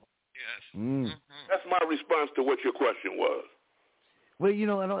 Yes. That's my response to what your question was. Well, you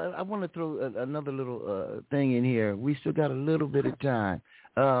know, I want to throw another little thing in here. We still got a little bit of time.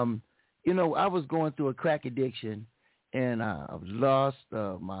 You know, I was going through a crack addiction, and I was lost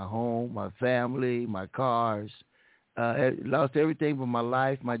my home, my family, my cars. I lost everything but my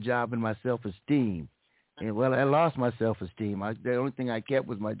life, my job, and my self-esteem. And, well, I lost my self-esteem. The only thing I kept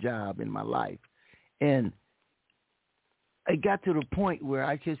was my job and my life. And I got to the point where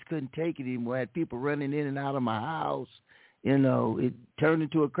I just couldn't take it anymore. I had people running in and out of my house. You know, it turned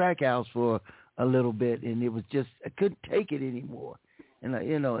into a crack house for a little bit, and it was just, I couldn't take it anymore. And,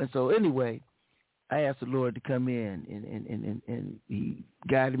 you know, and so anyway, I asked the Lord to come in, and he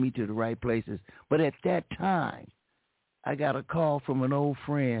guided me to the right places. But at that time, I got a call from an old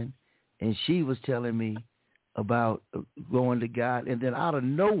friend, and she was telling me about going to God. And then out of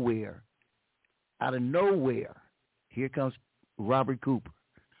nowhere, here comes Robert Cooper.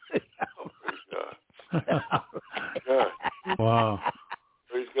 Wow.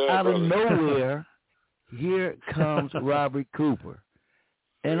 Out of nowhere, here comes Robert Cooper.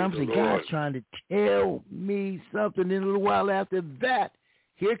 And I'm saying, God's trying to tell me something. And a little while after that,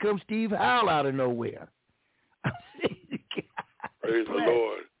 here comes Steve Howell out of nowhere. Praise the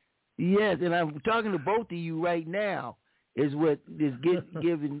Lord. Yes, and I'm talking to both of you right now is what is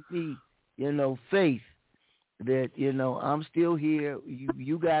giving me, you know, faith that, you know, I'm still here.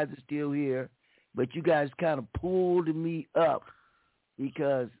 You guys are still here. But you guys kind of pulled me up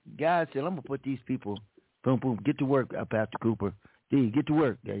because God said, I'm going to put these people, boom, boom, get to work, Pastor Cooper. D, get to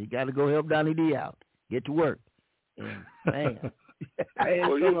work. Yeah, you got to go help Donnie D out. Get to work. And, man.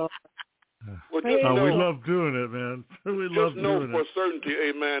 We love doing it, man. We love doing it. Just know for certainty,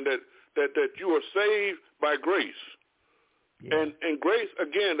 amen, that you are saved by grace. Yeah. And grace,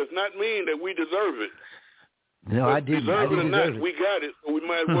 again, does not mean that we deserve it. No, I didn't. Deserve it or not, we got it, so we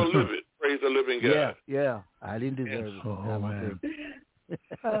might as well live it. Praise the living God. Yeah. I didn't deserve it. Oh, man.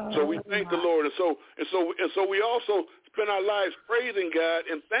 So we thank the Lord, and so we also spend our lives praising God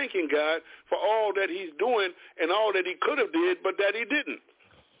and thanking God for all that He's doing and all that He could have did, but that He didn't.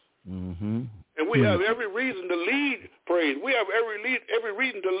 Mm-hmm. And we have every reason to lead praise. We have every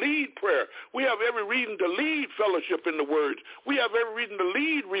reason to lead prayer. We have every reason to lead fellowship in the Word. We have every reason to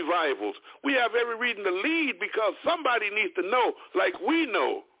lead revivals. We have every reason to lead because somebody needs to know, like we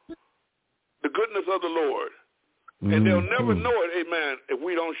know, the goodness of the Lord. And they'll never know it, amen, if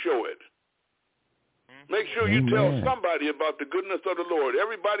we don't show it. Make sure you tell somebody about the goodness of the Lord.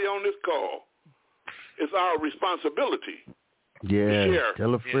 Everybody on this call, it's our responsibility to share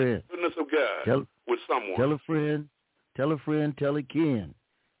tell a friend. the goodness of God with someone. Tell a friend, tell a kin.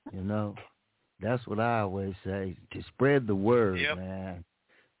 You know, that's what I always say, to spread the word, man.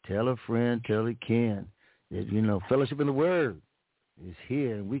 Tell a friend, tell a kin that, you know, fellowship in the word is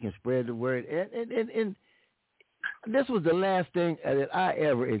here, and we can spread the word. And this was the last thing that I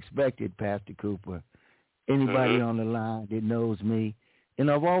ever expected, Pastor Cooper. Anybody on the line that knows me, and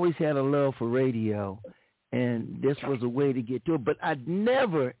I've always had a love for radio, and this was a way to get to it. But I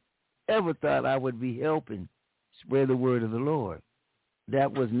never, ever thought I would be helping spread the word of the Lord.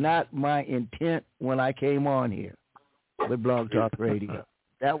 That was not my intent when I came on here with Blog Talk Radio.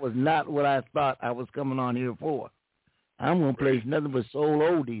 That was not what I thought I was coming on here for. I'm going to play nothing but soul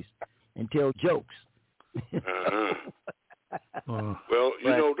oldies and tell jokes. Well, you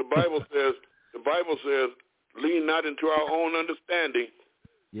know, the Bible says, lean not into our own understanding.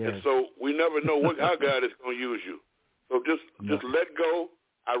 Yes. And so we never know how God is going to use you. So just let go.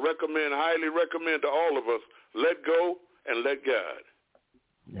 I highly recommend to all of us, let go and let God.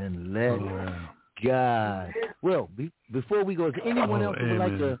 And let God. Well, before we go, is there anyone else who would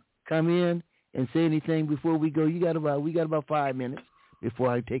like to come in and say anything before we go? We got about 5 minutes before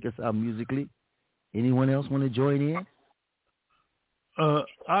I take us out musically. Anyone else want to join in?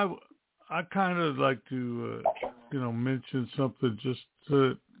 I kind of like to mention something just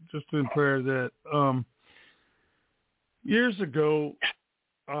in prayer that years ago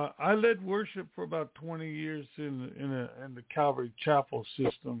I led worship for about 20 years in the Calvary Chapel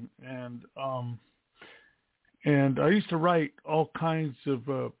system, and I used to write all kinds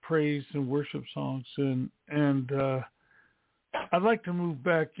of praise and worship songs, and I'd like to move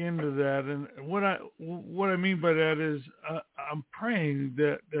back into that. And what I mean by that is I'm praying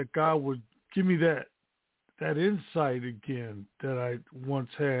that God would give me that insight again that I once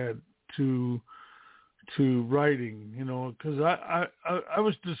had to writing, because I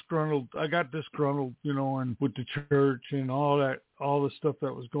was disgruntled. I got disgruntled, and with the church and all the stuff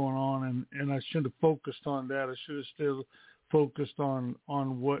that was going on, and I should have focused on that. I should have still focused on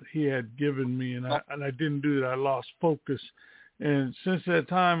what He had given me, and I didn't do that. I lost focus, and since that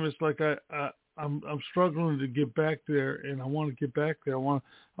time, it's like I'm struggling to get back there, and I want to get back there. I want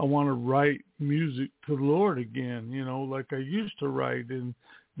to write music to the Lord again, like I used to write, and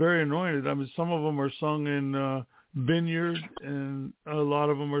very anointed. I mean, some of them are sung in Vineyard, and a lot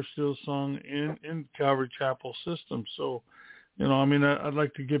of them are still sung in Calvary Chapel system. So, I'd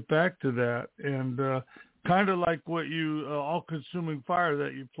like to get back to that, and kind of like what you all-consuming fire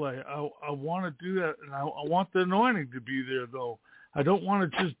that you play. I want to do that, and I want the anointing to be there, though. I don't want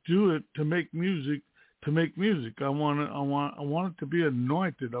to just do it to make music. I want it to be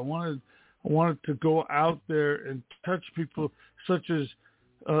anointed. I want it to go out there and touch people, such as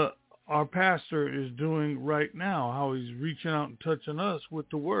our pastor is doing right now, how he's reaching out and touching us with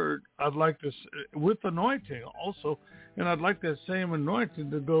the word. I'd like to, with anointing also, and I'd like that same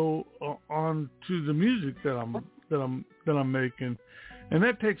anointing to go on to the music that I'm making, and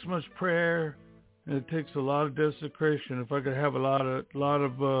that takes much prayer, and it takes a lot of desecration. If I could have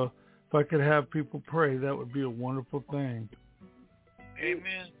if I could have people pray, that would be a wonderful thing.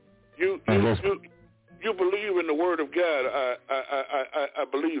 Amen. You believe in the Word of God. I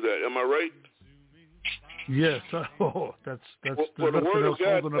believe that. Am I right? Yes. Oh, that's well, the Word of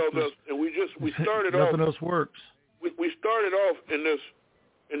God tells us, and we started off. Nothing else works. We started off in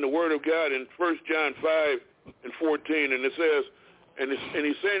the Word of God in 1 John 5:14, and it says, and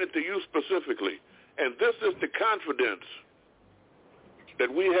he's saying it to you specifically, and this is the confidence that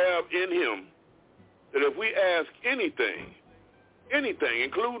we have in Him, that if we ask anything,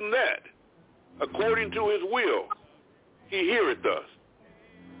 including that, according to His will, He heareth us.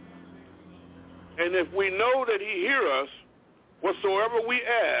 And if we know that He hear us, whatsoever we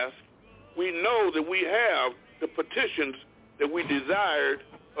ask, we know that we have the petitions that we desired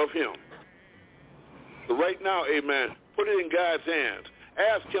of Him. So right now, amen, put it in God's hands.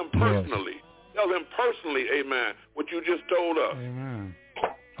 Ask Him personally. Yes. Tell Him personally, amen, what you just told us. Amen.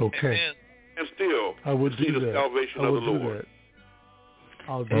 Okay. Amen. And still I would see the salvation of the Lord.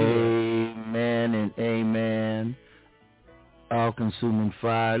 I'll do amen and amen. All-consuming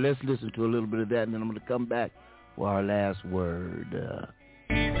fire. Let's listen to a little bit of that, and then I'm going to come back for our last word.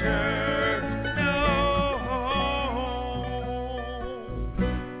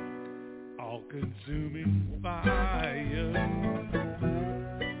 All-consuming fire.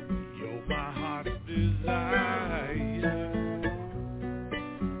 You're my heart's desire,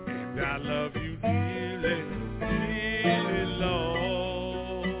 and I love you dearly, dearly, Lord.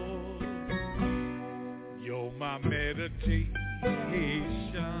 You're my meditation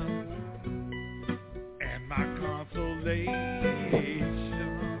and my consolation,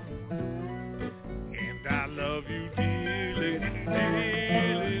 and I love you dearly,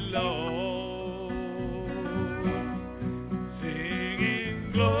 dearly,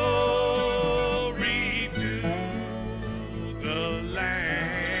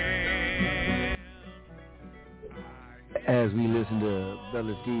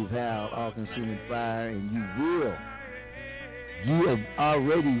 Brother Steve Howe, All Consuming Fire, and you are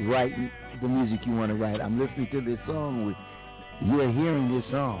already writing the music you want to write. I'm listening to this song. You're hearing this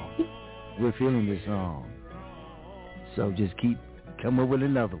song. We're feeling this song. So just come up with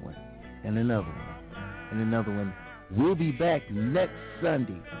another one, and another one, and another one. We'll be back next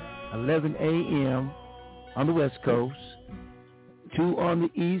Sunday, 11 a.m. on the West Coast, 2 on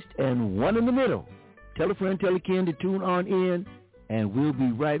the East, and 1 in the middle. Tell a friend, tell a kin to tune on in, and we'll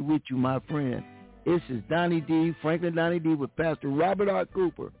be right with you, my friend. This is Donnie D, Franklin Donnie D, with Pastor Robert R.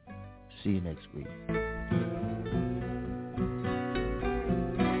 Cooper. See you next week.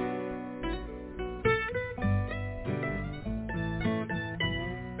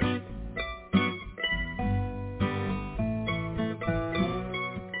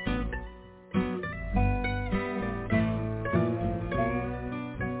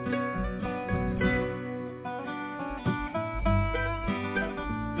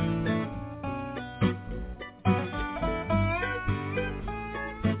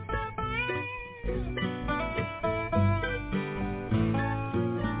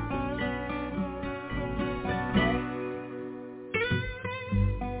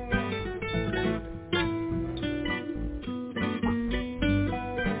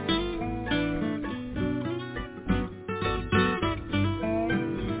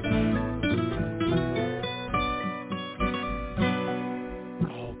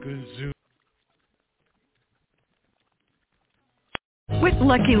 With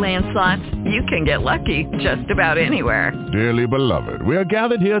Lucky Land Slots, you can get lucky just about anywhere. Dearly beloved, we are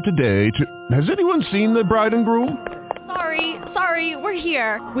gathered here today to... Has anyone seen the bride and groom? Sorry, we're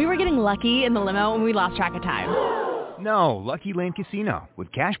here. We were getting lucky in the limo and we lost track of time. No, Lucky Land Casino,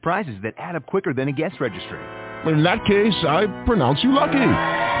 with cash prizes that add up quicker than a guest registry. In that case, I pronounce you lucky.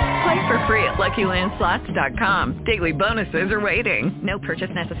 Play for free at LuckyLandSlots.com. Daily bonuses are waiting. No purchase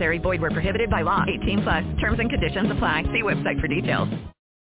necessary. Void where prohibited by law. 18+. Terms and conditions apply. See website for details.